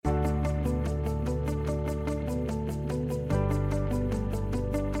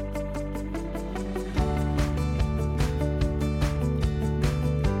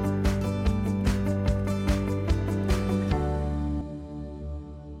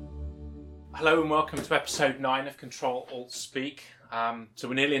Hello and welcome to episode 9 of Control Alt Speak. So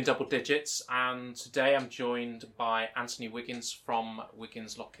we're nearly in double digits, and today I'm joined by Anthony Wiggins from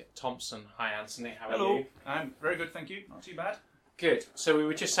Wiggins Lockett Thompson. Hi Anthony, how are Hello. you? I'm very good, thank you. Not too bad. Good. So we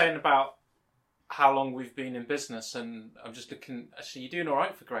were just saying about how long we've been in business, and I'm just looking. Actually, you're doing all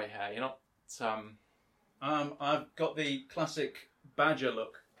right for grey hair. You're not. I've got the classic badger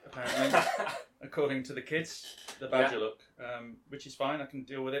look, apparently, according to the kids. The badger look, which is fine. I can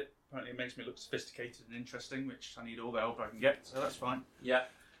deal with it. Apparently, it makes me look sophisticated and interesting, which I need all the help I can get. So that's fine. Yeah.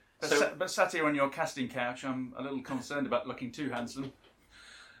 But sat here on your casting couch, I'm a little concerned about looking too handsome.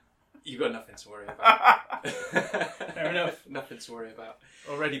 You've got nothing to worry about. Fair enough. Nothing to worry about.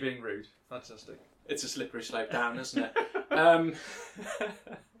 Already being rude. Fantastic. It's a slippery slope down, isn't it?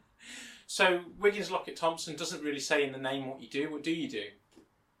 So Wiggins Lockett Thompson doesn't really say in the name what you do. What do you do?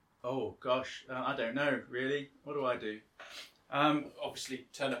 Oh gosh, I don't know really. What do I do? Obviously,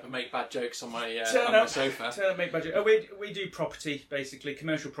 turn up and make bad jokes on my my sofa. Turn up, make budget. We do property, basically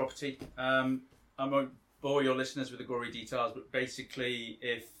commercial property. I won't bore your listeners with the gory details, but basically,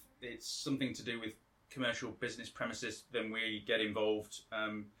 if it's something to do with commercial business premises, then we get involved,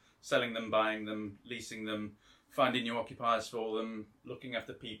 selling them, buying them, leasing them, finding new occupiers for them, looking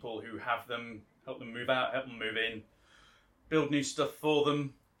after people who have them, help them move out, help them move in, build new stuff for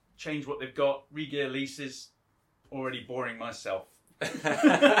them, change what they've got, re-gear leases. Already boring myself.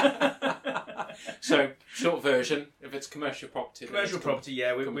 So, short version, if it's commercial property, commercial property,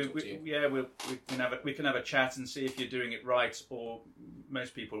 yeah, we can have a chat and see if you're doing it right, or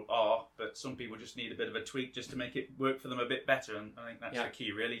most people are, but some people just need a bit of a tweak just to make it work for them a bit better, and I think that's the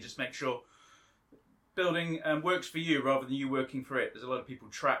key, really. Just make sure building works for you rather than you working for it. There's a lot of people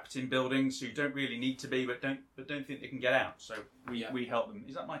trapped in buildings who don't really need to be, but don't think they can get out. So we help them.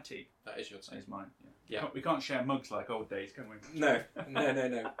 Is that my tea? That is your tea. That is mine. Yeah. We can't share mugs like old days, can we? No.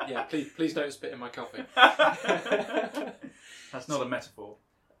 Yeah, please don't spit in my coffee. That's not a metaphor.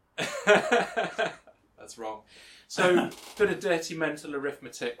 That's wrong. So, bit of dirty mental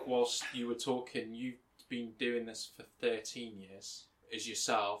arithmetic whilst you were talking. You've been doing this for 13 years. As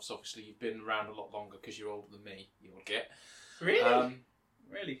yourselves, obviously you've been around a lot longer because you're older than me. You'll get really,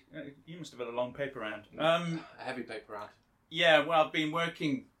 really. You must have had a long paper round. A heavy paper round. Yeah, well, I've been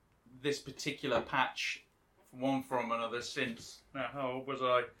working this particular patch from another since. Now, how old was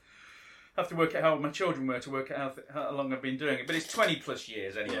I? Have to work out how old my children were to work out how long I've been doing it. But it's 20 plus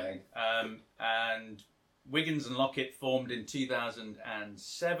years anyway. Yeah. And Wiggins and Lockett formed in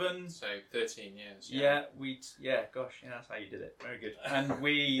 2007. So 13 years. Yeah, gosh, that's how you did it. Very good. And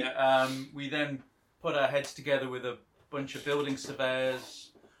we we then put our heads together with a bunch of building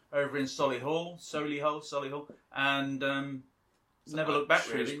surveyors over in Solihull, and never looked back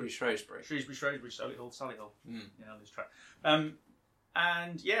really. Shrewsbury, Solihull. Yeah, on this track.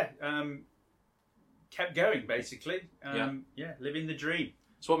 Kept going basically. Living the dream.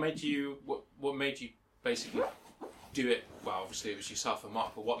 So what made you basically do it? Well, obviously it was yourself and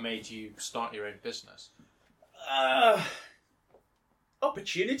Mark, but what made you start your own business?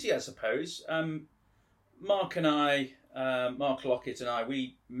 Opportunity, I suppose. Mark Lockett and I,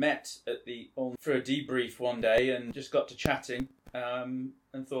 we met for a debrief one day and just got to chatting and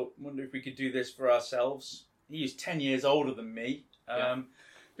thought, wonder if we could do this for ourselves. He is 10 years older than me,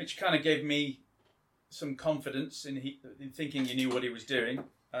 which kind of gave me some confidence in thinking he knew what he was doing.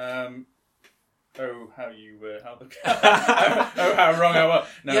 How wrong I was.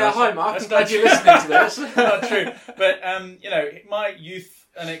 No, hi Mark, I'm glad you're listening to this. Not true. But, my youth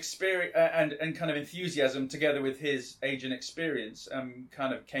and experience and kind of enthusiasm together with his age and experience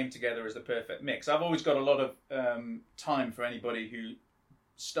kind of came together as the perfect mix. I've always got a lot of time for anybody who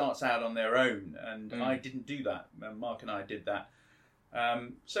starts out on their own, and I didn't do that. Mark and I did that.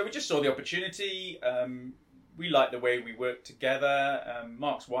 So we just saw the opportunity. We liked the way we worked together.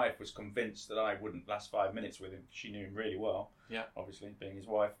 Mark's wife was convinced that I wouldn't last 5 minutes with him. She knew him really well. Yeah, obviously being his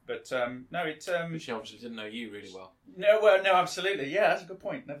wife. But she obviously didn't know you really well. No, absolutely. Yeah, that's a good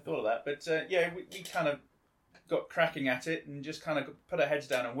point. Never thought of that. But we kind of got cracking at it and just kind of put our heads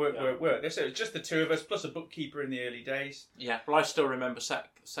down and work. So it was just the two of us plus a bookkeeper in the early days. Yeah, well, I still remember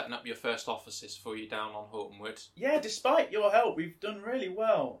setting up your first offices for you down on Horton Wood. Yeah, despite your help, we've done really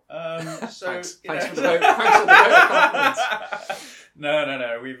well. Thanks for the vote of confidence. No.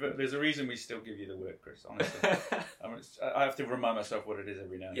 There's a reason we still give you the work, Chris. Honestly, I have to remind myself what it is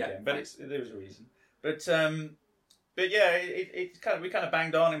every now and again. But there was a reason. But But yeah, we kind of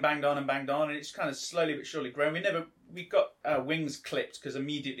banged on, and it's kind of slowly but surely grown. We got our wings clipped because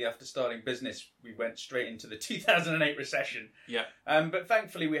immediately after starting business, we went straight into the 2008 recession. Yeah. But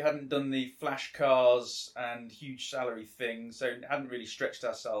thankfully, we hadn't done the flash cars and huge salary thing, so hadn't really stretched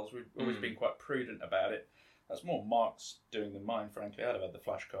ourselves. We've always been quite prudent about it. That's more Mark's doing than mine, frankly. I'd have had the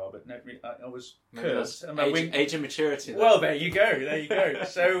flash car, but no, I was cursed. Age and maturity. Well, there you go.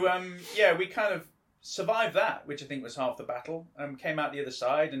 So, we kind of survived that, which I think was half the battle. Came out the other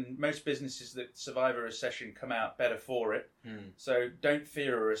side, and most businesses that survive a recession come out better for it. So don't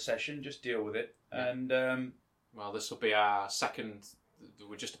fear a recession, just deal with it. Yeah. And well, this will be our second.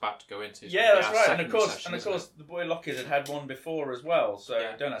 We're just about to go into. Yeah, that's right. And of course, the boy Lockett had one before as well. So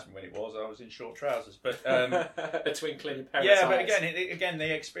don't ask me when it was. I was in short trousers, but a twinkling in parents' yeah. eyes. But again,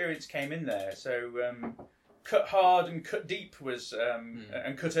 the experience came in there. So cut hard and cut deep was,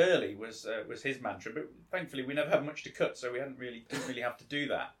 and cut early was his mantra. But thankfully, we never had much to cut, so we didn't really have to do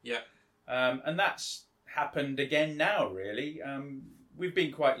that. Yeah. And that's happened again now. Really, we've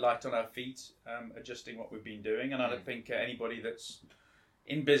been quite light on our feet, adjusting what we've been doing, and I don't think anybody that's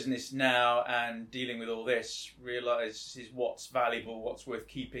in business now and dealing with all this realises what's valuable, what's worth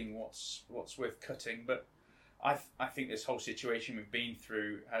keeping, what's worth cutting. But I think this whole situation we've been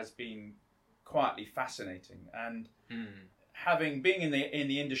through has been quietly fascinating, and being in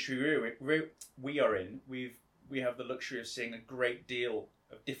the industry we are in, we have the luxury of seeing a great deal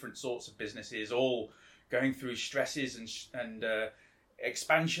of different sorts of businesses all going through stresses and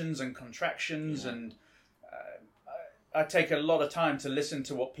expansions and contractions and. I take a lot of time to listen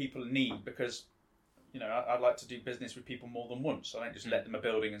to what people need because, I'd like to do business with people more than once. I don't just let them a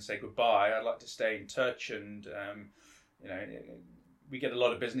building and say goodbye. I'd like to stay in touch and, we get a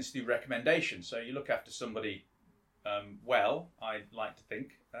lot of business through recommendation. So you look after somebody well, I like to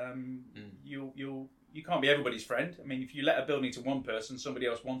think, you can't be everybody's friend. I mean, if you let a building to one person, somebody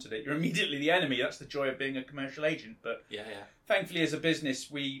else wanted it, you're immediately the enemy. That's the joy of being a commercial agent. But thankfully, as a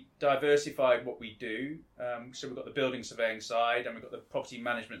business, we diversified what we do. So we've got the building surveying side, and we've got the property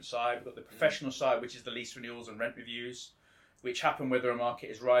management side. We've got the professional side, which is the lease renewals and rent reviews, which happen whether a market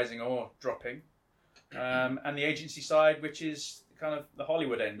is rising or dropping. And the agency side, which is kind of the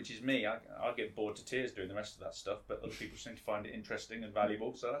Hollywood end, which is me. I get bored to tears doing the rest of that stuff, but other people seem to find it interesting and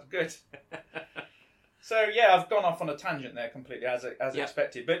valuable, so that's good. So yeah, I've gone off on a tangent there completely as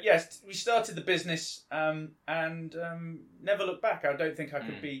expected. But yes, we started the business and never looked back. I don't think I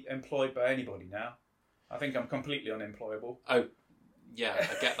could be employed by anybody now. I think I'm completely unemployable. Oh, yeah,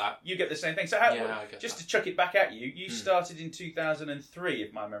 I get that. You get the same thing. So just to chuck it back at you, you started in 2003,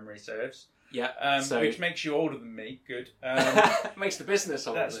 if my memory serves. Yeah, which makes you older than me. Good. Makes the business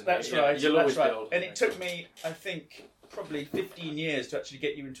older than me. That's right. You'll always be older. And it took me, I think, probably 15 years to actually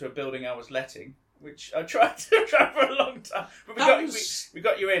get you into a building I was letting. Which I tried for a long time, but we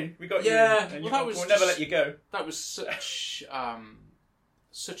got you in. We got you in. We'll never let you go. That was such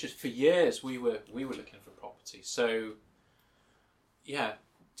as for years we were looking for property. So yeah,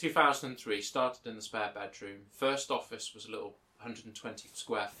 2003 started in the spare bedroom. First office was a little 120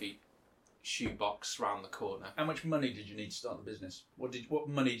 square feet shoebox round the corner. How much money did you need to start the business? What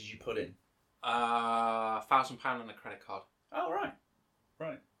money did you put in? £1,000 on a credit card. Oh right.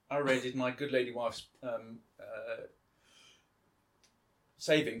 I raided my good lady wife's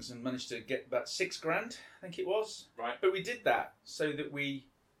savings and managed to get about $6,000, I think it was. Right. But we did that so that we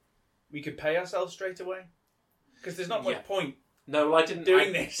could pay ourselves straight away. Because there's not much point. No, well, I didn't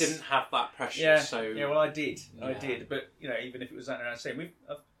have that pressure. Yeah. So well, I did. Yeah. I did. But even if it was that around the same,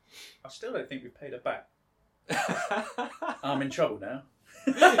 I still don't think we've paid her back. I'm in trouble now.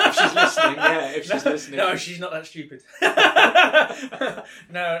 If she's listening, No, she's not that stupid.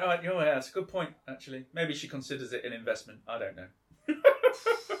 No, that's a good point, actually. Maybe she considers it an investment. I don't know.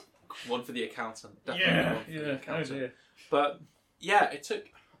 One for the accountant. Definitely one for the accountant. Oh dear. But, yeah, it took...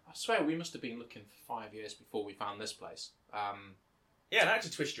 I swear, we must have been looking for 5 years before we found this place. And I had to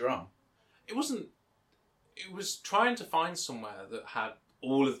twist your arm. It wasn't... It was trying to find somewhere that had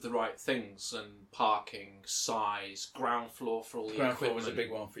all of the right things and parking, size, ground floor for all the equipment. Ground floor was a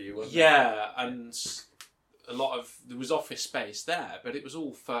big one for you, wasn't it? Yeah, and there was office space there, but it was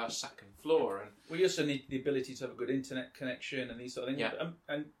all first, second floor. And we also need the ability to have a good internet connection and these sort of things. Yeah.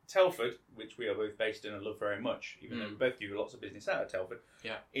 And Telford, which we are both based in and love very much, even though we both do lots of business out of Telford,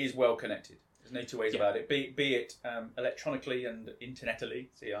 is well connected. There's no two ways about it. Be it electronically and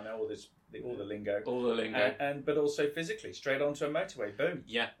internetally. See, I know all the lingo. All the lingo. But also physically, straight onto a motorway. Boom.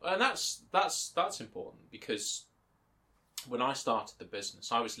 Yeah, and that's important because when I started the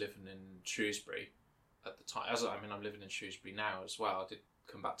business, I was living in Shrewsbury at the time. I'm living in Shrewsbury now as well. I did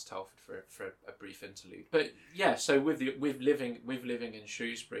come back to Telford for a brief interlude. But yeah, so with living in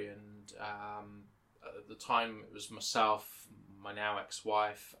Shrewsbury, and at the time it was myself, my now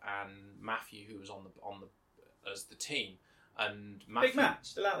ex-wife, and Matthew, who was on the as the team. And Matthew, Big Matt,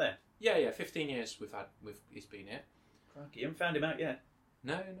 still out there? Yeah, 15 years he's been here. Crikey, you haven't found him out yet?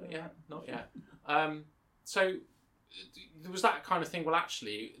 No, not yet. So there was that kind of thing. Well,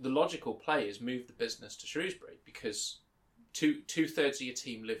 actually, the logical play is move the business to Shrewsbury, because two-thirds of your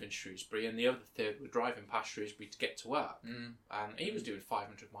team live in Shrewsbury, and the other third were driving past Shrewsbury to get to work. And he was doing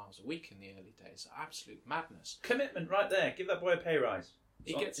 500 miles a week in the early days. Absolute madness. Commitment right there. Give that boy a pay rise.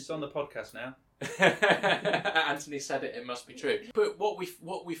 It's on the podcast now. Anthony said it must be true. But what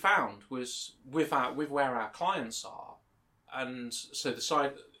we found was with where our clients are, and so the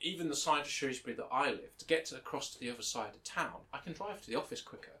side of Shrewsbury that I live, to get across to the other side of town, I can drive to the office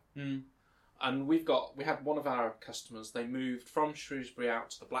quicker. And we had one of our customers, they moved from Shrewsbury out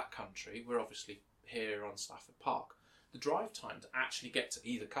to the Black Country. We're obviously here on Stafford Park. The drive time to actually get to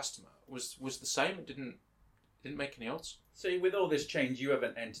either customer was the same. It didn't make any odds. So with all this change, you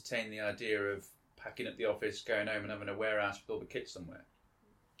haven't entertained the idea of packing up the office, going home and having a warehouse with all the kit somewhere?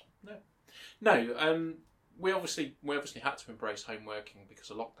 No. We obviously had to embrace home working because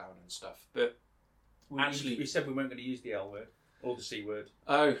of lockdown and stuff. But we said we weren't going to use the L word or the C word.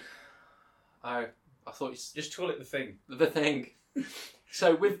 Oh, I thought you just call it the thing. The thing.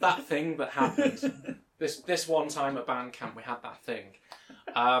 So with that thing that happened, this one time at band camp we had that thing.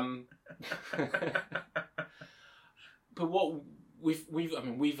 But what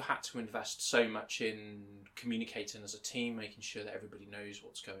we've had to invest so much in communicating as a team, making sure that everybody knows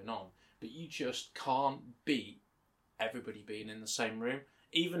what's going on. But you just can't beat everybody being in the same room,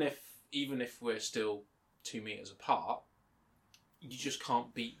 even if we're still 2 meters apart. You just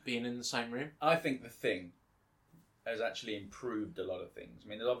can't beat being in the same room. I think the thing has actually improved a lot of things. I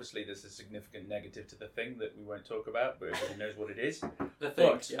mean, obviously there's a significant negative to the thing that we won't talk about, but everybody knows what it is. The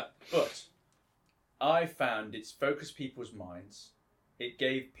thing, yeah. But I found it's focused people's minds. It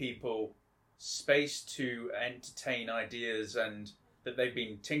gave people space to entertain ideas and that they've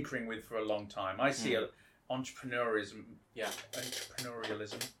been tinkering with for a long time. I see entrepreneurialism,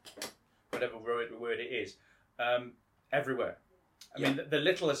 whatever word it is, everywhere. I mean, the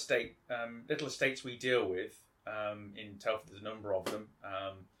little estates we deal with in Telford, there's a number of them,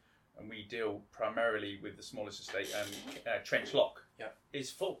 and we deal primarily with the smallest estate, Trench Lock, is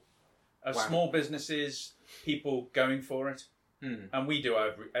full of small businesses, people going for it, and we do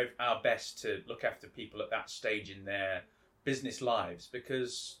our best to look after people at that stage in their business lives,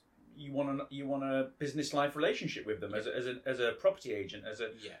 because you want a business life relationship with them as a property agent, as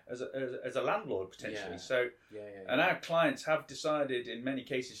a landlord potentially. And our clients have decided in many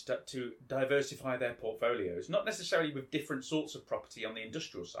cases to diversify their portfolios, not necessarily with different sorts of property on the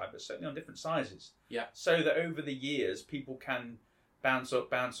industrial side, but certainly on different sizes. So that over the years people can bounce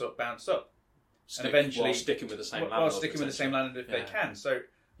up, and eventually while sticking with the same landlord if they can. So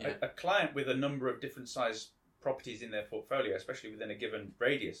a client with a number of different size properties in their portfolio, especially within a given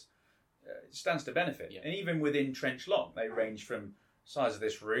radius, stands to benefit. And even within Trench Lock, they range from size of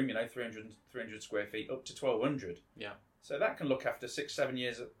this room, 300 square feet, up to 1,200. So that can look after 6-7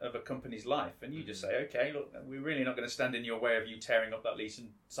 years of a company's life, and you just say, okay, look, we're really not going to stand in your way of you tearing up that lease and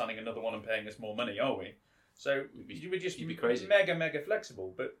signing another one and paying us more money, are we? So we're just you'd be crazy. mega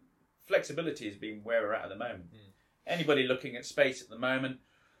flexible, but flexibility has been where we're at the moment. Anybody looking at space at the moment,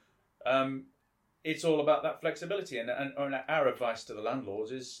 it's all about that flexibility, and our advice to the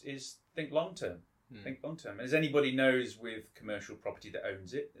landlords is think long term. Think long term. As anybody knows with commercial property that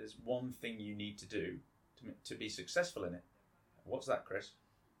owns it, there's one thing you need to do to be successful in it. What's that, Chris?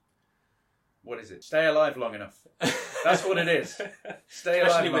 What is it? Stay alive long enough. That's what it is. Stay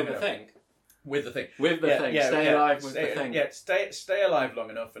alive long enough. With the thing. Stay alive with the thing. Yeah, stay alive long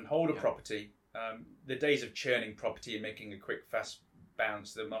enough and hold a property. The days of churning property and making a quick, fast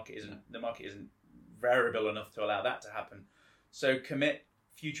bounce, the market isn't variable enough to allow that to happen. So commit,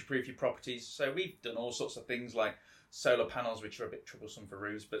 future-proof your properties. So we've done all sorts of things like solar panels, which are a bit troublesome for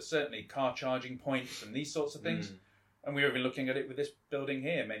roofs, but certainly car charging points and these sorts of things. And we're even looking at it with this building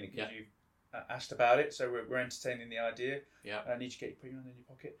here, mainly because you've asked about it. So we're entertaining the idea. I need to get your premium in your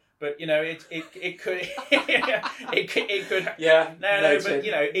pocket. But it could it could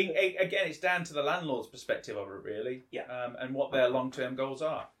again, it's down to the landlord's perspective of it, really. And what their long-term goals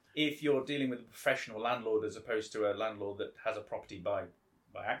are. If you're dealing with a professional landlord as opposed to a landlord that has a property by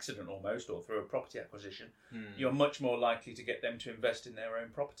accident almost, or through a property acquisition, you're much more likely to get them to invest in their own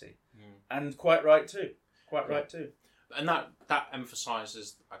property. And quite right too. And that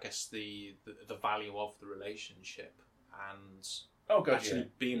emphasises, I guess, the value of the relationship, and Oh God, actually yeah.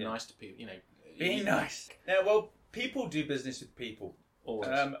 being Yeah. nice to people. You know, Being nice. Yeah, well, people do business with people, Always.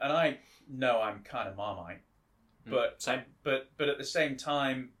 and I know I'm kind of Marmite, but Same. but at the same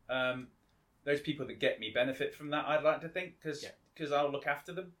time, those people that get me benefit from that. I'd like to think because I'll look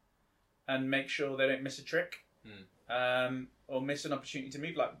after them and make sure they don't miss a trick, or miss an opportunity to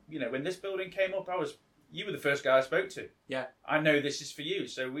move. Like, you know, when this building came up, you were the first guy I spoke to. Yeah. I know this is for you,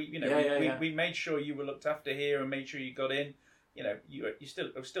 so we made sure you were looked after here and made sure you got in. You know,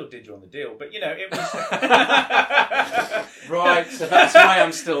 I still did you on the deal, but you know, it was Right. So that's why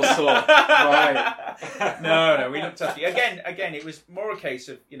I'm still sore. Right. No, we looked after you. Again, it was more a case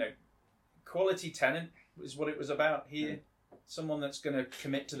of, you know, quality tenant was what it was about here. Someone that's going to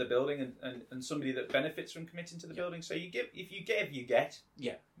commit to the building and somebody that benefits from committing to the building. So you get. You get.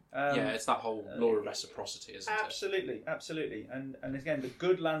 Yeah. It's that whole law of reciprocity, isn't it? Absolutely. And again, the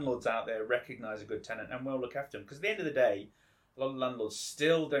good landlords out there recognise a good tenant and will look after them. Because at the end of the day, a lot of landlords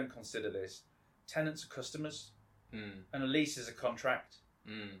still don't consider this. Tenants are customers, and a lease is a contract.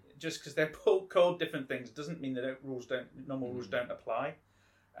 Just because they're called different things doesn't mean that normal rules don't apply.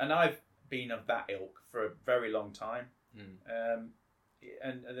 And I've been of that ilk for a very long time.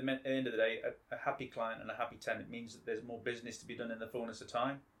 And at the end of the day, a happy client and a happy tenant means that there's more business to be done in the fullness of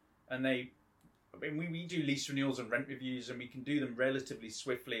time. And we do lease renewals and rent reviews, and we can do them relatively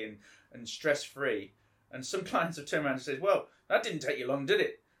swiftly and stress free. And some clients have turned around and said, "Well, that didn't take you long, did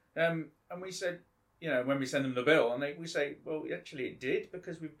it?" And we said, you know, when we send them the bill, and we say, "Well, actually, it did,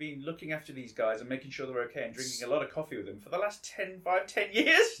 because we've been looking after these guys and making sure they're okay and drinking a lot of coffee with them for the last 10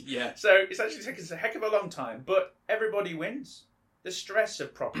 years." Yeah. So it's actually taken us a heck of a long time, but everybody wins. The stress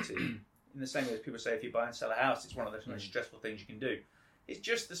of property, in the same way as people say, if you buy and sell a house, it's one of the most stressful things you can do. It's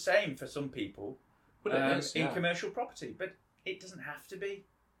just the same for some people in commercial property, but it doesn't have to be.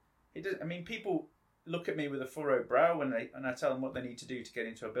 It doesn't. I mean, people look at me with a furrowed brow when I tell them what they need to do to get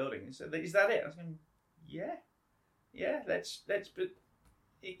into a building. And so, is that it? I was going, yeah. Let's. But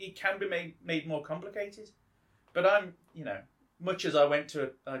it can be made more complicated. But I'm, you know, much as I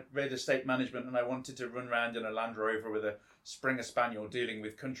read estate management and I wanted to run around in a Land Rover with a Springer Spaniel dealing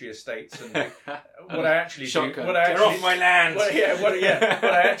with country estates, and what I actually do, get off my land. What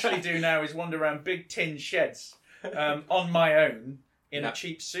I actually do now is wander around big tin sheds on my own in a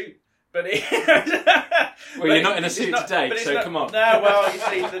cheap suit. But you're not in a suit today, so come on. No, well, you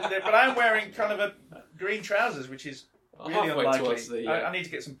see, but I'm wearing kind of a green trousers, which is really unlikely. I need to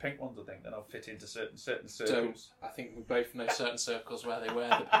get some pink ones, I think, then I'll fit into certain circles. I think we both know certain circles where they wear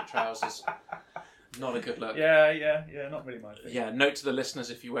the pink trousers. Not a good look. Yeah, not really my thing. Yeah, note to the listeners,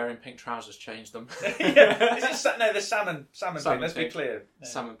 if you're wearing pink trousers, change them. The salmon pink, let's be clear.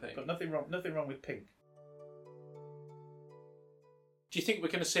 Salmon pink. But nothing wrong with pink. Do you think we're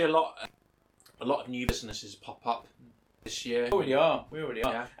going to see a lot of new businesses pop up this year? We already are.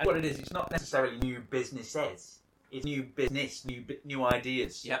 Yeah. And what it is, it's not necessarily new businesses. It's new business, new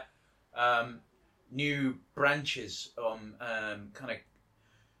ideas. Yeah. New branches, kind of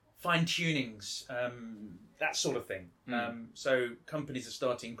fine tunings, that sort of thing. So companies are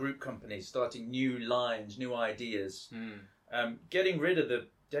starting new lines, new ideas, getting rid of the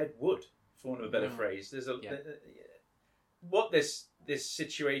dead wood, for want of a better phrase. There's what this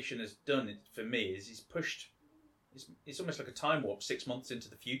situation has done for me is he's pushed. It's almost like a time warp 6 months into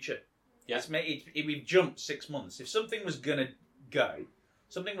the future. Yeah. We've jumped 6 months. If something was going to go,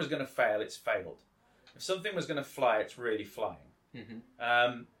 something was going to fail, it's failed. If something was going to fly, it's really flying.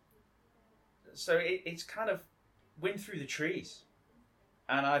 So it's kind of wind through the trees,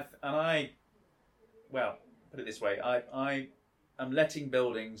 and I well, put it this way, I am letting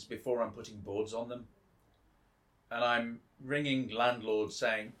buildings before I'm putting boards on them, and I'm ringing landlords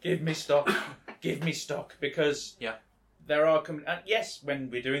saying, "Give me stock, because there are and yes, when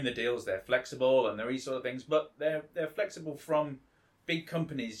we're doing the deals, they're flexible and there are these sort of things, but they're flexible from big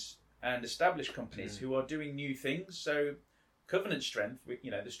companies and established companies who are doing new things. So covenant strength,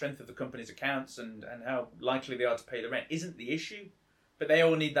 the strength of the company's accounts and how likely they are to pay the rent isn't the issue, but they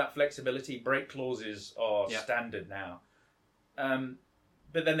all need that flexibility. Break clauses are standard now,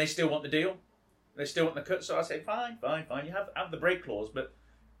 but then they still want the deal, they still want the cut. So I say, fine, you have the break clause, but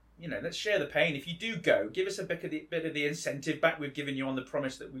let's share the pain. If you do go, give us a bit of the incentive back we've given you on the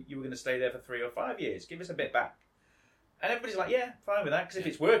promise that you were going to stay there for 3 or 5 years. Give us a bit back. And everybody's like, yeah, fine with that, because if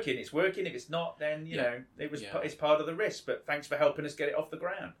it's working, it's working. If it's not, then it's part of the risk. But thanks for helping us get it off the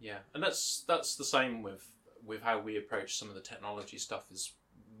ground. Yeah, and that's the same with how we approach some of the technology stuff. Is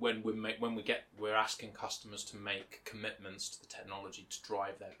when we're asking customers to make commitments to the technology to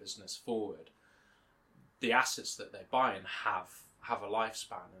drive their business forward. The assets that they're buying have have a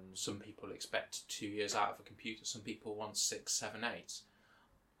lifespan, and some people expect 2 years out of a computer. Some people want 6, 7, 8,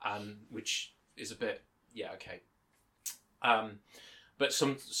 and which is a bit okay. But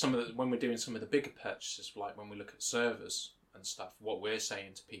some of the, when we're doing some of the bigger purchases, like when we look at servers and stuff, what we're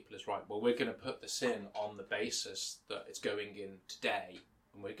saying to people is, right, well, we're going to put this in on the basis that it's going in today,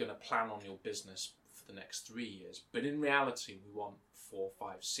 and we're going to plan on your business for the next 3 years. But in reality, we want 4,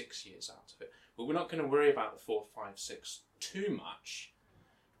 5, 6 years out of it. But we're not going to worry about the 4, 5, 6 too much,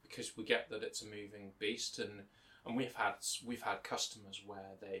 because we get that it's a moving beast, and we've had customers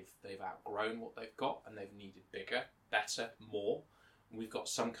where they've outgrown what they've got and they've needed bigger, better, more. We've got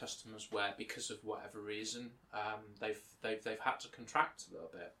some customers where, because of whatever reason, they've had to contract a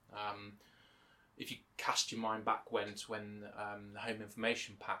little bit. If you cast your mind back when the home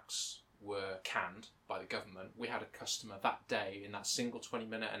information packs were canned by the government, we had a customer that day in that single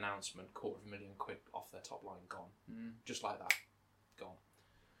 20-minute announcement, £250,000 off their top line gone, just like that, gone.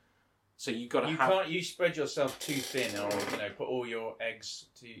 So you can't you spread yourself too thin, or put all your eggs.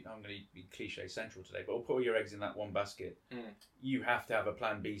 I'm going to be cliche central today, but put all your eggs in that one basket. You have to have a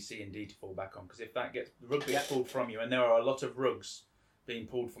plan B, C, and D to fall back on, because if the rug gets pulled from you, and there are a lot of rugs being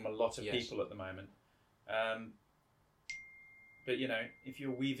pulled from a lot of people at the moment. But if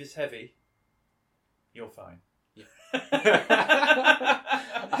your weave is heavy, you're fine.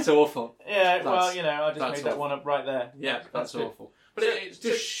 That's awful. Yeah, I just made that one up right there. Yeah, that's awful. But it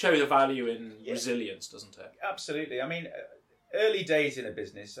just shows the value in resilience, doesn't it? Absolutely. I mean, early days in a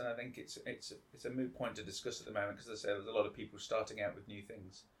business, and I think it's a moot point to discuss at the moment, because as I say, there's a lot of people starting out with new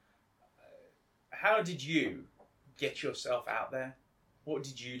things. How did you get yourself out there? What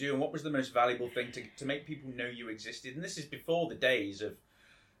did you do, and what was the most valuable thing to make people know you existed? And this is before the days of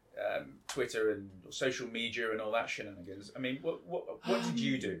Twitter and social media and all that shenanigans. I mean, what did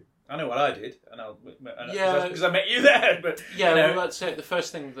you do? I know what I did, because I met you there. But well, that's it. The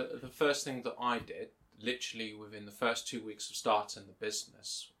first thing that I did, literally within the first 2 weeks of starting the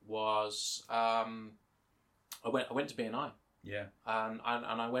business, was I went to BNI. Yeah. And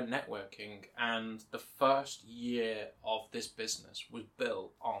I went networking, and the first year of this business was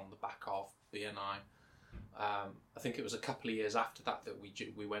built on the back of BNI. I think it was a couple of years after that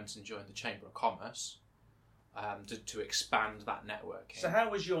we went and joined the Chamber of Commerce to expand that networking. So how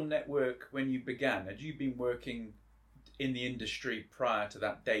was your network when you began? Had you been working in the industry prior to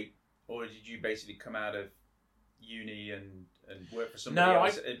that date, or did you basically come out of uni and work for somebody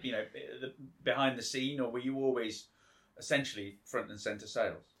else? Behind the scene, or were you always essentially front and centre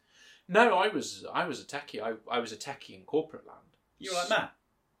sales? No, I was a techie. I was a techie in corporate land. You were like Matt?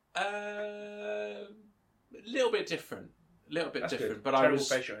 A little bit different. That's different. Good. But terrible I was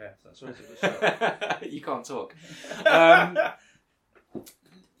facial hair. That's what it was. You can't talk.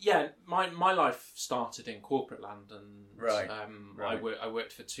 My life started in corporate land, and right. I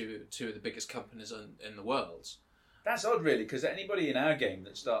worked for two of the biggest companies in the world. That's odd, really, because anybody in our game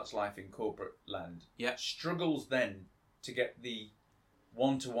that starts life in corporate land struggles then to get the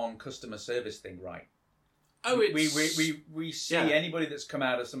one-to-one customer service thing right. Oh, we see anybody that's come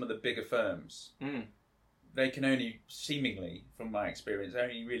out of some of the bigger firms. They can only, seemingly, from my experience,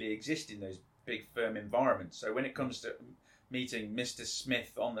 only really exist in those big firm environments. So when it comes to meeting Mr.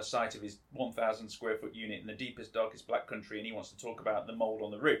 Smith on the site of his 1,000 square foot unit in the deepest, darkest black country, and he wants to talk about the mould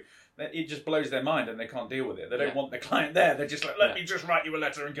on the roof, it just blows their mind, and they can't deal with it. They don't want the client there. They're just like, let me just write you a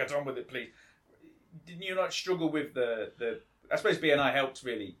letter and get on with it, please. Didn't you not struggle with the I suppose BNI helped,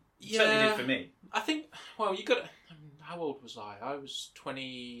 really. It certainly did for me. I think, well, you got to... How old was I? I was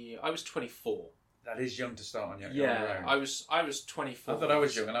 24. That is young to start on your own. I was 24. I thought I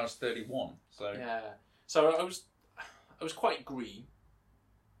was young, and I was 31. So so I was quite green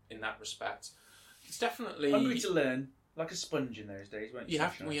in that respect. It's definitely hungry to learn, like a sponge in those days, weren't you?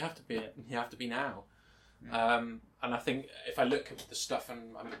 You have to be now. And I think if I look at the stuff,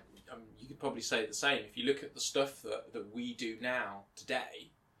 and you could probably say the same. If you look at the stuff that we do now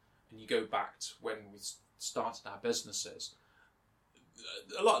today, and you go back to when we started our businesses,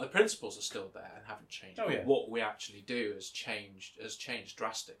 a lot of the principles are still there and haven't changed. But what we actually do has changed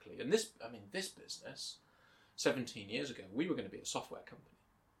drastically. And this business, 17 years ago, we were going to be a software company.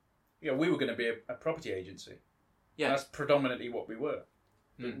 Yeah, we were going to be a property agency. Yeah, that's predominantly what we were.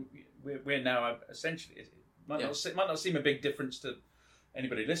 But we're now essentially. It might not seem a big difference to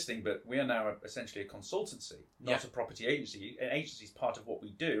anybody listening, but we are now essentially a consultancy, not a property agency. An agency is part of what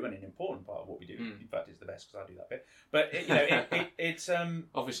we do, and an important part of what we do. In fact, it's the best because I do that bit. But it's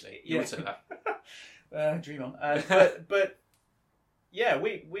obviously you would say that. Dream on. But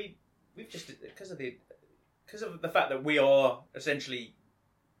we've just because of the fact that we are essentially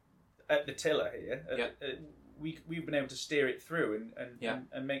at the tiller here. we've been able to steer it through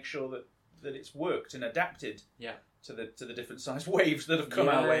and make sure that it's worked and adapted to the different size waves that have come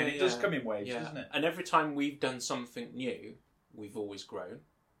our way, and it does come in waves, doesn't it? And every time we've done something new, we've always grown.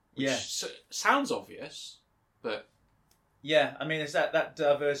 Which sounds obvious, but yeah, I mean, it's that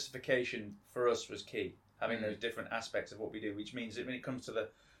diversification for us was key. Having those different aspects of what we do, which means that when it comes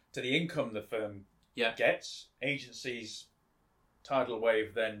to the income the firm gets, agencies tidal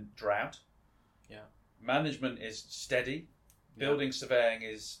wave, then drought. Yeah. Management is steady. Building surveying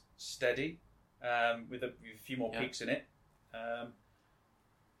is steady, with a few more peaks in it.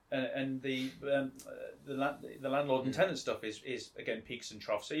 And the landlord and tenant stuff is again peaks and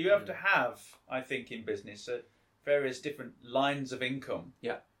troughs. So you have to have, I think, in business, various different lines of income.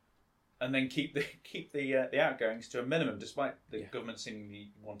 Yeah. And then keep the outgoings to a minimum, despite the government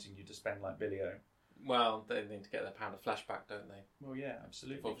seemingly wanting you to spend like Billy O. Well, they need to get their pound of flesh back, don't they? Well, yeah,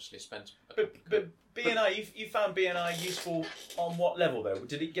 absolutely. They've obviously spent. But B&I, you found B&I useful on what level though?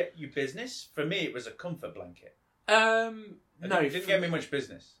 Did it get you business? For me, it was a comfort blanket. No, it didn't get me much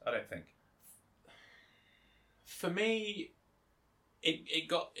business, I don't think. For me, it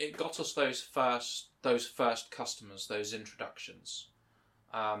got us those first customers, those introductions.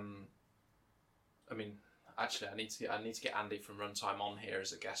 I mean, actually, I need to get Andy from Runtime on here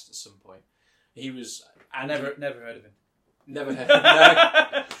as a guest at some point. He was never heard of him. Never heard of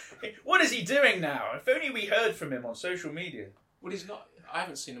him. No. What is he doing now? If only we heard from him on social media. Well, he's not. I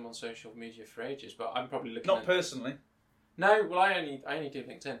haven't seen him on social media for ages, but I'm probably looking. Not personally. No, well, I only do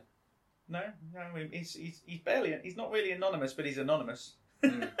LinkedIn. No, he's barely. He's not really anonymous, but he's anonymous.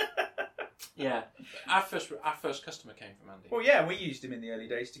 Yeah, our first customer came from Andy. Well, yeah, we used him in the early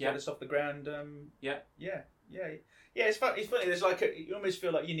days to get us off the ground. Yeah. It's funny. There's like you almost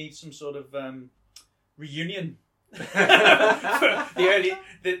feel like you need some sort of reunion. the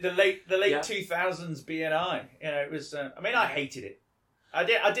late 2000s BNI. You know, it was. I mean, I hated it.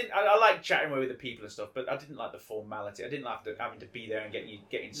 I liked chatting with the people and stuff, but I didn't like the formality. I didn't like having to be there and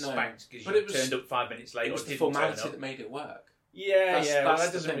getting spanked because you turned up 5 minutes late. It was or the didn't formality turn up. that made it work. Well,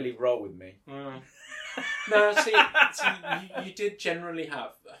 that doesn't really roll with me. No, see, you did generally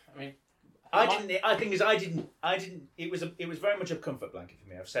have. I mean, I didn't. It was very much a comfort blanket for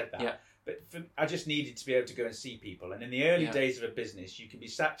me. I've said that. Yeah. But I just needed to be able to go and see people. And in the early days of a business, you can be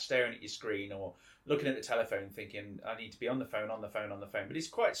sat staring at your screen or looking at the telephone thinking, I need to be on the phone. But it's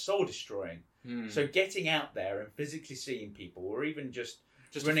quite soul destroying. So getting out there and physically seeing people, or even just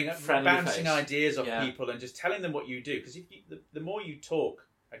running up, bouncing ideas off people and just telling them what you do. Because the more you talk,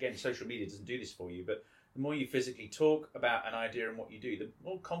 again, social media doesn't do this for you, but the more you physically talk about an idea and what you do, the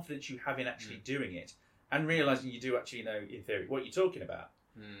more confidence you have in actually doing it and realising you do actually know, in theory, what you're talking about.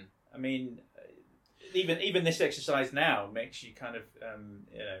 I mean, even this exercise now makes you kind of,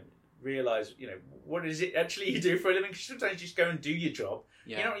 realise, what is it actually you do for a living? Because sometimes you just go and do your job.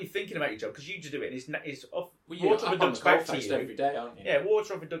 Yeah. You're not really thinking about your job because you just do it, and it's off. Water off a duck's back to you every day, aren't you? Yeah,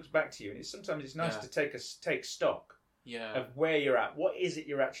 water off a duck's back to you, and sometimes it's nice to take stock of where you're at. What is it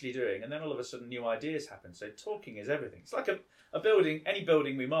you're actually doing? And then all of a sudden, new ideas happen. So talking is everything. It's like a building, any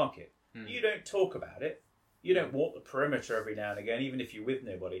building we market. You don't talk about it. You don't walk the perimeter every now and again, even if you're with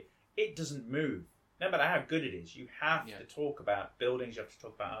nobody. It doesn't move. No matter how good it is, you have to talk about buildings, you have to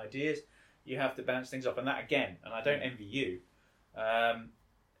talk about ideas, you have to bounce things off. And that again, and I don't envy you,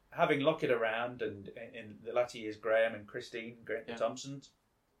 having Lockett around and in the latter years, Graham Thompson,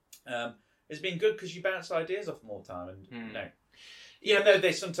 has been good because you bounce ideas off them all the time. And even though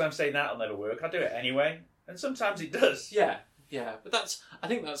they sometimes say that'll never work, I do it anyway. And sometimes it does. Yeah, but I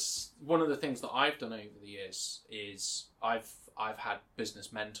think that's one of the things that I've done over the years is I've had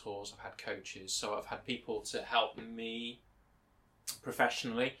business mentors, I've had coaches, so I've had people to help me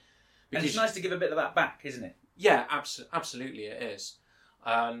professionally. And it's nice to give a bit of that back, isn't it? Yeah, absolutely it is.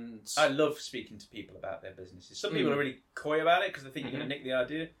 And I love speaking to people about their businesses. Some people are really coy about it because they think you're going to nick the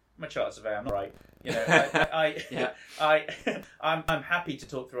idea. I'm a chartered surveyor, I'm not right. I'm happy to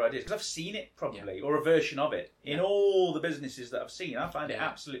talk through ideas because I've seen it probably, or a version of it in all the businesses that I've seen. I find it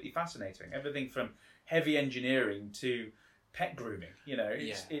absolutely fascinating. Everything from heavy engineering to pet grooming.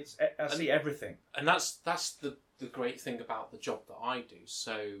 I see everything. And that's the great thing about the job that I do.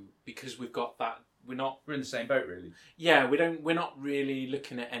 So because we've got that, we're in the same boat really. Yeah, we're not really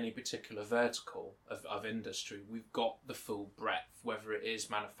looking at any particular vertical of industry. We've got the full breadth, whether it is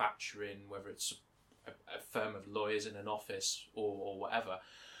manufacturing, whether it's a firm of lawyers in an office or whatever.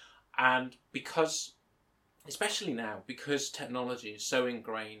 And because, especially now, because technology is so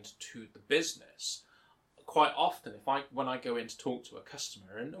ingrained to the business, quite often when I go in to talk to a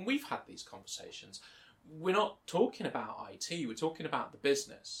customer, and we've had these conversations, we're not talking about IT, we're talking about the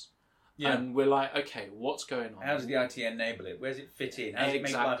business. Yeah. And we're like, okay, what's going on? How does the IT enable it? Where does it fit in? How does it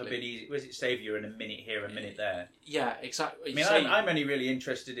make life a Exactly. bit easy? Where does it save you in a minute here, a minute there? Yeah, exactly. I mean, I'm only really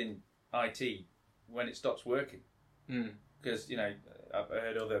interested in IT when it stops working. Because, you know, I've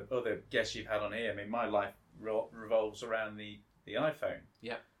heard other guests you've had on here. Ian, my life revolves around the iPhone.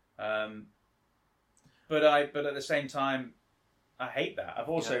 Yeah. But at the same time, I hate that. I've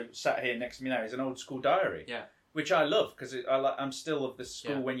also sat here next to me now is an old school diary. Yeah. Which I love because I'm still of the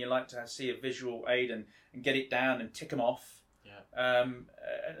school Yeah. when you like to see a visual aid and get it down and tick them off. Yeah. And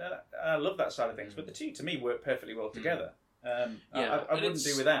I love that side of things. But the two, to me, work perfectly well together. I wouldn't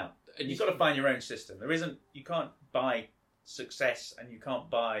do without. And you've got to find your own system. You can't buy success and you can't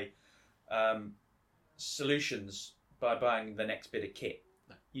buy solutions by buying the next bit of kit.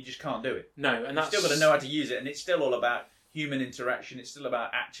 No. You just can't do it. No, and that's you've still got to know how to use it. And it's still all about human interaction. It's still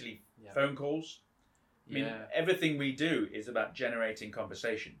about actually phone calls. I mean, everything we do is about generating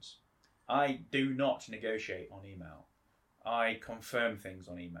conversations. I do not negotiate on email. I confirm things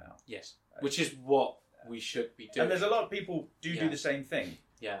on email. Yes, which is what we should be doing. And there's a lot of people do the same thing.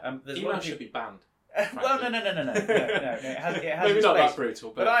 Yeah, email should be banned. Well, no. It has maybe its not place. that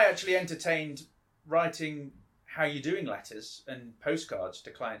brutal, but I actually entertained writing how you're doing letters and postcards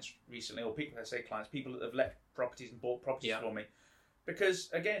to clients recently, or people that have left properties and bought properties for me. Because,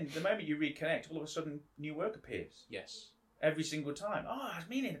 again, the moment you reconnect, all of a sudden, new work appears. Yes. Every single time. Oh, I was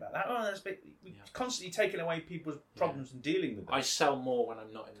meaning about that. Oh, that's a bit... We're constantly taking away people's problems and dealing with them. I sell more when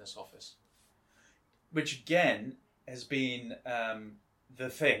I'm not in this office. Which, again, has been the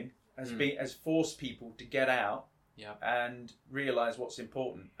thing, has forced people to get out and realise what's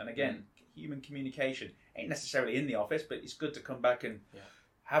important. And, again, human communication ain't necessarily in the office, but it's good to come back and...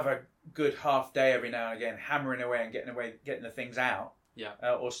 have a good half day every now and again, hammering away and getting the things out. Yeah.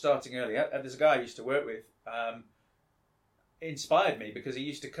 Or starting early. There's a guy I used to work with. Inspired me because he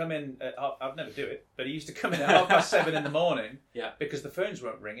used to come in. I'd never do it, but he used to come in at 7:30 in the morning. Yeah. Because the phones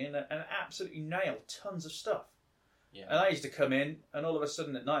weren't ringing and absolutely nail tons of stuff. Yeah. And I used to come in and all of a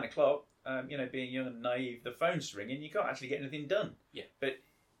sudden at 9:00, being young and naive, the phone's ringing. You can't actually get anything done. Yeah. But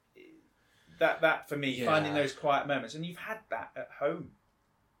that for me, finding those quiet moments, and you've had that at home.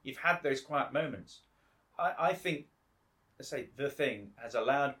 You've had those quiet moments. I think, let's say, the thing has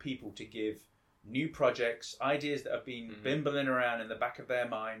allowed people to give new projects, ideas that have been bimbling around in the back of their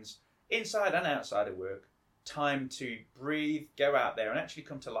minds, inside and outside of work, time to breathe, go out there and actually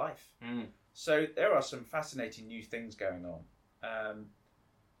come to life. So there are some fascinating new things going on.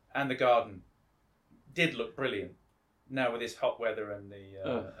 And the garden did look brilliant. Now with this hot weather and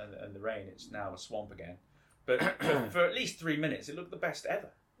the rain, it's now a swamp again. But for at least 3 minutes, it looked the best ever.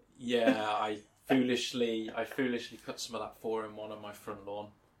 Yeah, I foolishly put some of that 4-in-1 on my front lawn.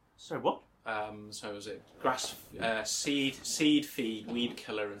 So what? So was it grass, seed feed, weed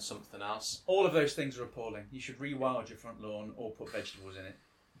killer, and something else? All of those things are appalling. You should rewild your front lawn or put vegetables in it.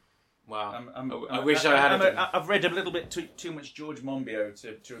 Wow. I wish I had. I've read a little bit too much George Monbiot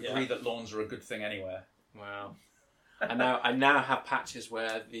to agree that lawns are a good thing anywhere. Wow. I now have patches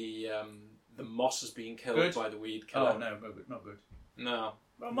where the moss has been killed by the weed killer. Oh no, not good. No.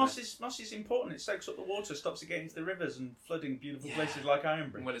 Well, moss is important. It soaks up the water, stops it getting into the rivers and flooding beautiful places like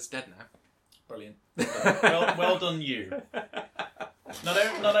Ironbridge. Well, it's dead now. Brilliant. well done, you.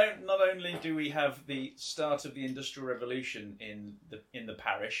 Not only do we have the start of the Industrial Revolution in the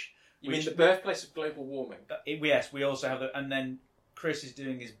parish. You mean the birthplace of global warming? Yes, we also have and then Chris is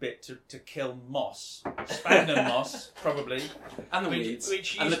doing his bit to kill moss, sphagnum moss, probably, and the weeds,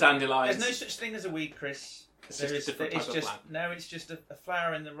 and the dandelions. There's no such thing as a weed, Chris. It's just it's just a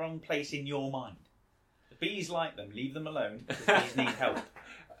flower in the wrong place in your mind. The bees like them. Leave them alone because bees need help.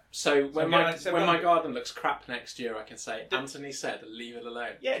 So when my garden looks crap next year, I can say Anthony said, "Leave it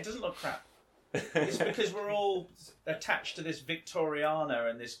alone." Yeah, it doesn't look crap. It's because we're all attached to this Victoriana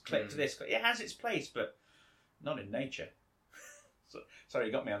and this click to this. It has its place, but not in nature. Sorry,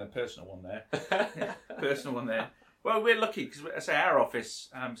 you got me on a personal one there. Well, we're lucky because I say our office,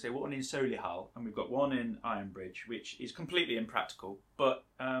 one in Solihull, and we've got one in Ironbridge, which is completely impractical. But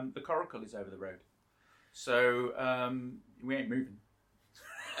the Coracle is over the road, so we ain't moving.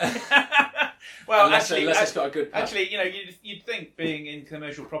 Well, unless it's got a good path. Actually, you'd think being in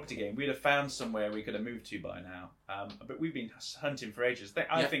commercial property game, we'd have found somewhere we could have moved to by now. But we've been hunting for ages.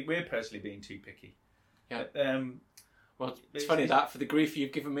 I think we're personally being too picky. Yeah. Well, it's funny that for the grief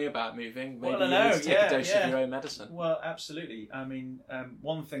you've given me about moving, maybe you need to take a dose of your own medicine. Well, absolutely. I mean,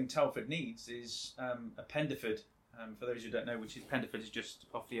 one thing Telford needs is a Penderford. For those who don't know, which is Penderford is just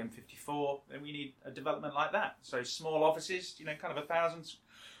off the M54, then we need a development like that. So small offices, kind of 1,000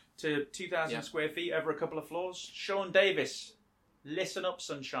 to 2,000 square feet over a couple of floors. Sean Davis Listen up,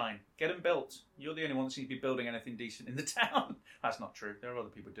 sunshine. Get them built. You're the only one that seems to be building anything decent in the town. That's not true. There are other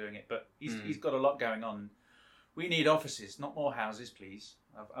people doing it, but he's got a lot going on. We need offices, not more houses, please.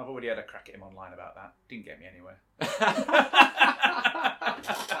 I've already had a crack at him online about that. Didn't get me anywhere.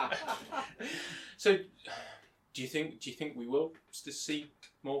 So, do you think we will see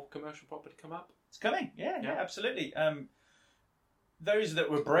more commercial property come up? It's coming. Yeah, absolutely. Those that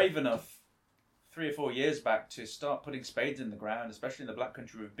were brave enough 3 or 4 years back to start putting spades in the ground, especially in the Black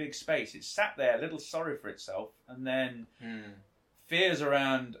Country with big space, it sat there a little sorry for itself, and then fears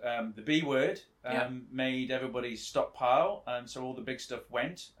around the B word made everybody stockpile, and so all the big stuff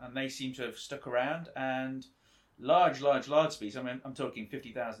went, and they seem to have stuck around, and large space, I mean, I'm talking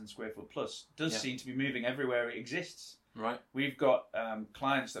 50,000 square foot plus, does seem to be moving everywhere it exists. Right. We've got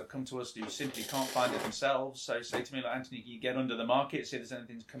clients that have come to us who simply can't find it themselves. So say to me, like, Anthony, you get under the market, see if there's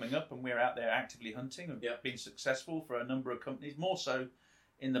anything coming up, and we're out there actively hunting and been successful for a number of companies, more so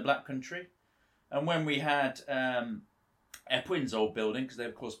in the Black Country. And when we had Epwin's old building, because they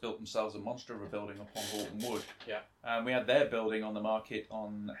of course built themselves a monster of a building up on Horton Wood. Yeah. We had their building on the market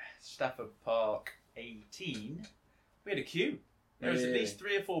on Stafford Park 18. We had a queue. There was at least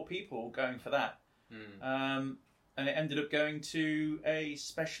 3 or 4 people going for that. And it ended up going to a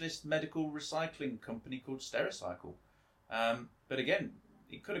specialist medical recycling company called Stericycle. But again,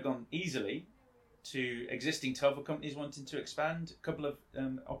 it could have gone easily to existing Telford companies wanting to expand, a couple of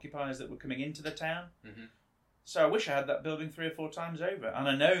occupiers that were coming into the town. So I wish I had that building 3 or 4 times over. And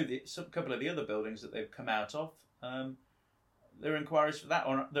I know that a couple of the other buildings that they've come out of, there are inquiries for that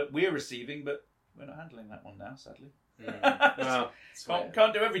or that we're receiving, but we're not handling that one now, sadly. Well,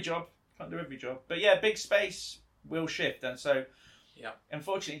 can't do every job. But yeah, big space will shift, and so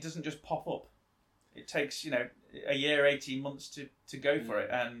unfortunately it doesn't just pop up. It takes a year, 18 months to go for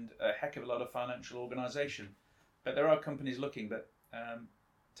it, and a heck of a lot of financial organisation. But there are companies looking. But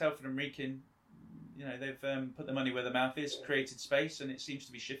Telford and Wrekin, they've put the money where the mouth is, created space, and it seems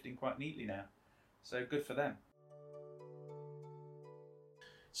to be shifting quite neatly now. So good for them.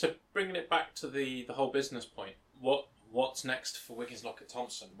 So bringing it back to the whole business point, what's next for Wiggins Lockett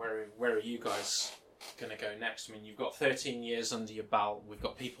Thompson? Where are you guys going to go next? I mean, you've got 13 years under your belt. We've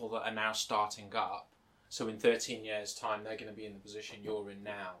got people that are now starting up. So in 13 years' time, they're going to be in the position you're in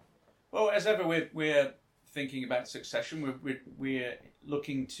now. Well, as ever, we're thinking about succession. We're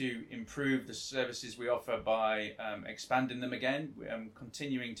looking to improve the services we offer by expanding them again. We're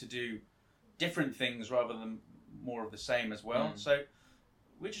continuing to do different things rather than more of the same as well. So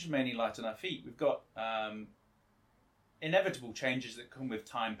we're just remaining light on our feet. We've got inevitable changes that come with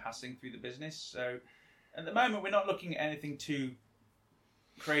time passing through the business. So at the moment, we're not looking at anything too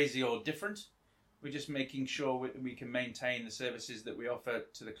crazy or different. We're just making sure we can maintain the services that we offer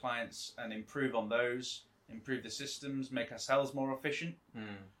to the clients and improve on those, improve the systems, make ourselves more efficient.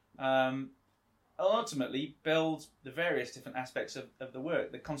 And ultimately build the various different aspects of the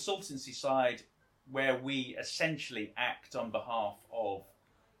work. The consultancy side, where we essentially act on behalf of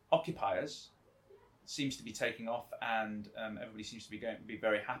occupiers, seems to be taking off, and everybody seems to be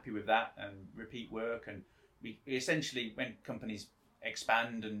very happy with that, and repeat work. And we essentially, when companies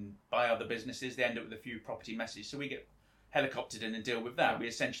expand and buy other businesses, they end up with a few property messes. So we get helicoptered in and deal with that. We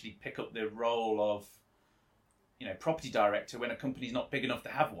essentially pick up the role of property director when a company's not big enough to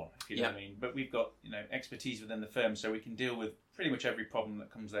have one, if you know what I mean. But we've got expertise within the firm, so we can deal with pretty much every problem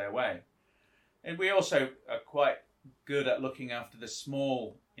that comes their way. And we also are quite good at looking after the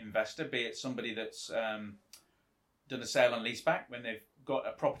small investor, be it somebody that's done a sale and lease back when they've got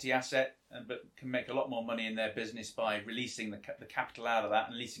a property asset, but can make a lot more money in their business by releasing the capital out of that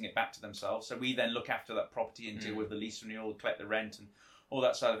and leasing it back to themselves. So we then look after that property and deal with the lease renewal, collect the rent and all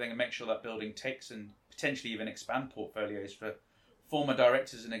that side of thing, and make sure that building ticks, and potentially even expand portfolios for former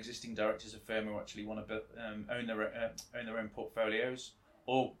directors and existing directors of firm who actually want to own their own portfolios,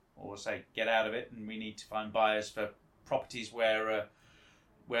 or say get out of it, and we need to find buyers for properties where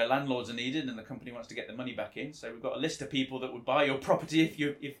landlords are needed and the company wants to get the money back in. So we've got a list of people that would buy your property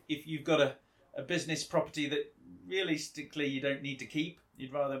if you've got a business property that realistically you don't need to keep.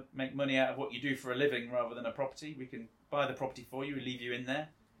 You'd rather make money out of what you do for a living rather than a property. We can buy the property for you and leave you in there.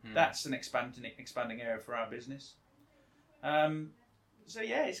 That's an expanding area for our business. So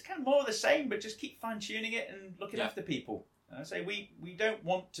yeah, it's kind of more of the same, but just keep fine tuning it and looking after people. I say we don't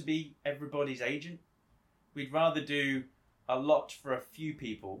want to be everybody's agent. We'd rather do a lot for a few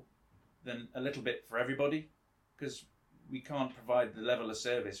people than a little bit for everybody, because we can't provide the level of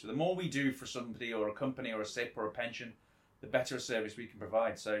service. The more we do for somebody or a company or a SIP or a pension, the better a service we can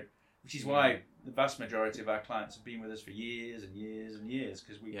provide. So, which is why the vast majority of our clients have been with us for years and years and years,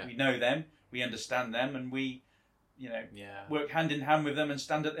 because we know them, we understand them, and we Yeah. work hand in hand with them and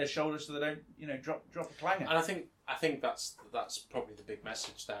stand at their shoulders so they don't, drop a clanger. And I think that's probably the big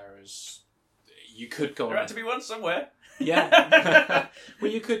message there is you could go on. There had to be one somewhere. Yeah.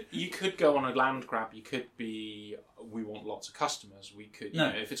 Well, you could go on a land grab. You could be. We want lots of customers. We could.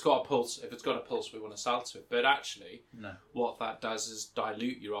 If it's got a pulse, we want to sell to it. But actually, what that does is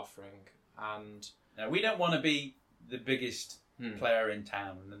dilute your offering. And no, we don't want to be the biggest player in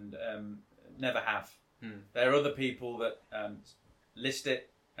town, and never have. There are other people that list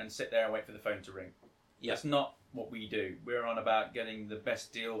it and sit there and wait for the phone to ring. Yeah. That's not what we do. We're on about getting the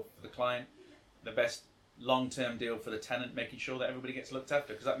best deal for the client, the best long-term deal for the tenant, making sure that everybody gets looked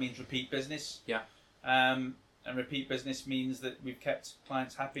after, because that means repeat business. Yeah. And repeat business means that we've kept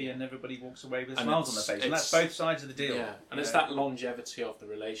clients happy and everybody walks away with smiles on their face. And that's both sides of the deal. Yeah, and it's that longevity of the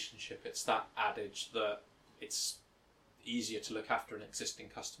relationship. It's that adage that it's easier to look after an existing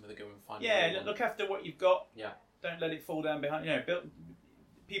customer than go and find a new one. Look after what you've got. Yeah. Don't let it fall down behind.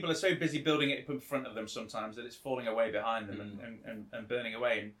 People are so busy building it in front of them sometimes that it's falling away behind them and burning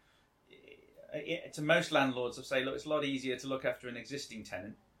away. And to most landlords, I say, look, it's a lot easier to look after an existing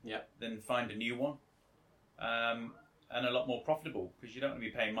tenant than find a new one, and a lot more profitable, because you don't want to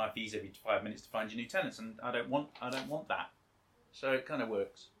be paying my fees every 5 minutes to find your new tenants, and I don't want that. So it kind of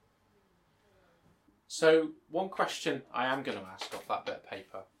works. So one question I am going to ask off that bit of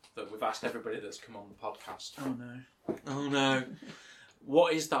paper that we've asked everybody that's come on the podcast. Oh no.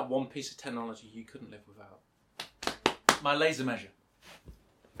 What is that one piece of technology you couldn't live without? My laser measure.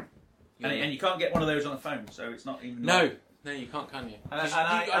 And you can't get one of those on a phone, so it's not even... No, you can't, can you?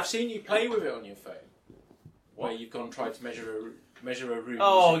 I've seen you play with it on your phone, where you've gone and tried to measure a room.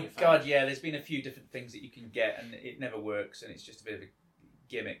 Oh, God, yeah, there's been a few different things that you can get, and it never works, and it's just a bit of a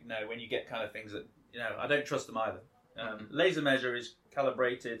gimmick. No, when you get kind of things that, I don't trust them either. Laser measure is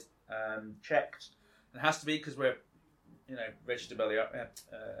calibrated, checked, and has to be, because we're, registered by the...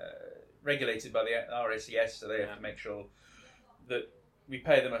 regulated by the RACS, so they have to make sure that we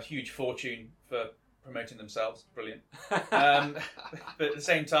pay them a huge fortune for promoting themselves. Brilliant. But at the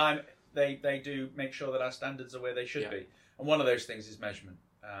same time, they do make sure that our standards are where they should be. And one of those things is measurement.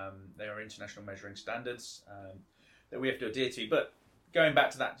 There are international measuring standards that we have to adhere to. But going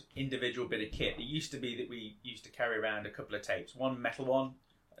back to that individual bit of kit, it used to be that we used to carry around a couple of tapes. One metal one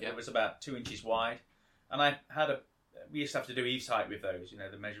that was about 2 inches wide. And we used to have to do eaves height with those,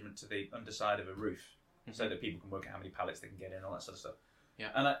 the measurement to the underside of a roof, so that people can work out how many pallets they can get in, all that sort of stuff. Yeah.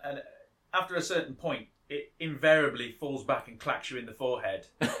 And after a certain point, it invariably falls back and clacks you in the forehead.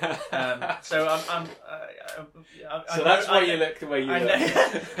 So that's why you look the way you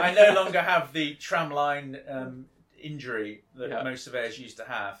look. I no longer have the tramline injury that most surveyors used to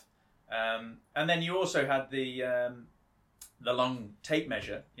have. And then you also had the long tape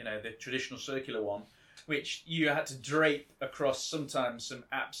measure, the traditional circular one, which you had to drape across sometimes some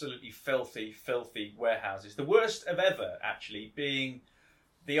absolutely filthy warehouses. The worst of ever, actually, being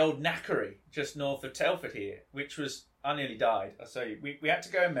the old knackery just north of Telford here, which was... I nearly died, I'll tell you. We had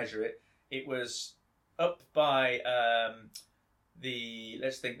to go and measure it. It was up by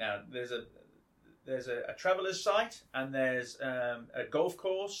let's think now, there's a traveller's site, and there's a golf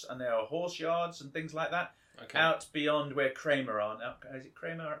course, and there are horse yards and things like that. Okay. Out beyond where Kramer are now. Is it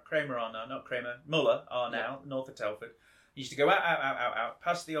Kramer are now? Not Kramer. Muller are now, north of Telford. You used to go out,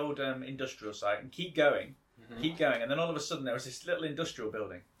 past the old industrial site and keep going. And then all of a sudden there was this little industrial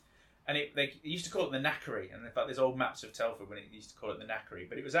building. And they used to call it the Knackery. And in fact, there's old maps of Telford when it used to call it the Knackery.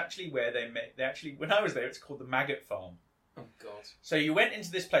 But it was actually where when I was there, it's called the Maggot Farm. Oh, God. So you went into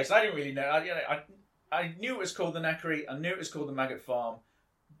this place. I didn't really know. I knew it was called the Knackery. I knew it was called the Maggot Farm.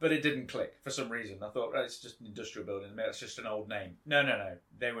 But it didn't click for some reason. I thought, it's just an industrial building. It's just an old name. No.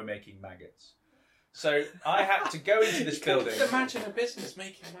 They were making maggots. So I had to go into this building. Can't imagine a business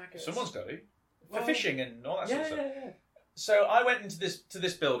making maggots. Someone's got to. For fishing and all that sort of stuff. Yeah. So I went into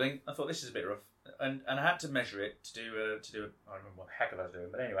this building. I thought, this is a bit rough. And I had to measure it to do I don't remember what the heck I was doing.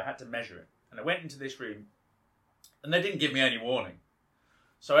 But anyway, I had to measure it. And I went into this room. And they didn't give me any warning.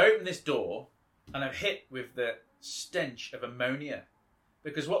 So I opened this door. And I'm hit with the stench of ammonia.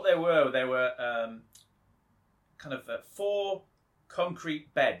 Because what they were kind of 4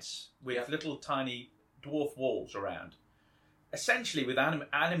 concrete beds with little tiny dwarf walls around. Essentially with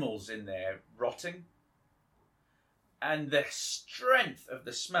animals in there rotting. And the strength of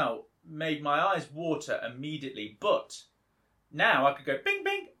the smell made my eyes water immediately. But now I could go bing,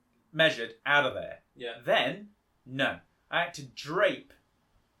 bing, measured, out of there. Yeah. Then, no. I had to drape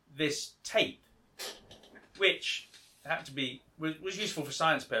this tape, which... had to be was useful for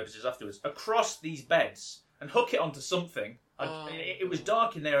science purposes afterwards, across these beds and hook it onto something. It was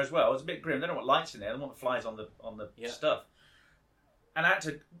dark in there as well. It was a bit grim. They don't want lights in there. They want the flies on the stuff. And I had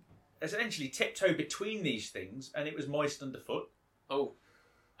to essentially tiptoe between these things, and it was moist underfoot. Oh.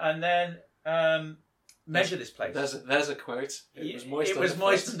 And then measure this place. There's a quote. It was moist. It was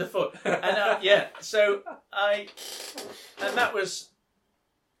moist underfoot. And so I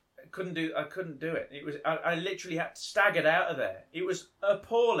couldn't do it. It was I literally had staggered out of there. It was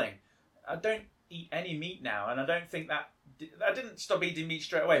appalling. I don't eat any meat now, and I don't think that I didn't stop eating meat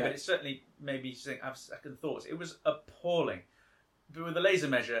straight away, but it certainly made me have second thoughts. It was appalling. But with the laser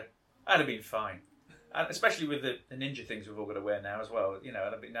measure, I'd have been fine. And especially with the ninja things we've all got to wear now as well. You know,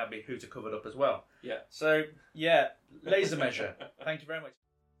 that'd be Hooter covered up as well. Yeah. So, laser measure. Thank you very much.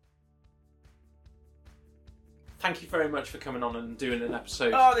 Thank you very much for coming on and doing an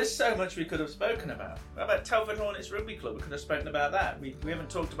episode. Oh, there's so much we could have spoken about. How about Telford Hornets Rugby Club? We could have spoken about that. We haven't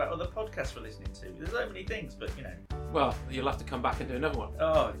talked about other podcasts we're listening to. There's so many things, but, you know. Well, you'll have to come back and do another one.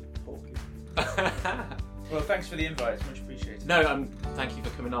 Oh, poor people. Well, thanks for the invite. It's much appreciated. No, thank you for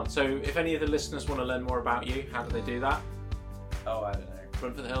coming on. So, if any of the listeners want to learn more about you, how do they do that? Oh, I don't know.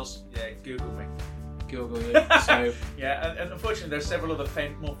 Run for the hills? Yeah, Google me. Google you. So yeah, and unfortunately, there's several other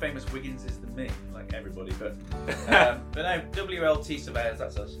more famous Wigginses than me, like everybody. But no, WLT Surveyors,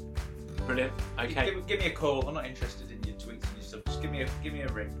 that's us. Brilliant. Okay. Give me a call. I'm not interested in your tweets and your stuff. Just give me a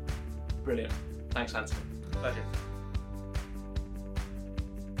ring. Brilliant. Thanks, Anthony. Pleasure.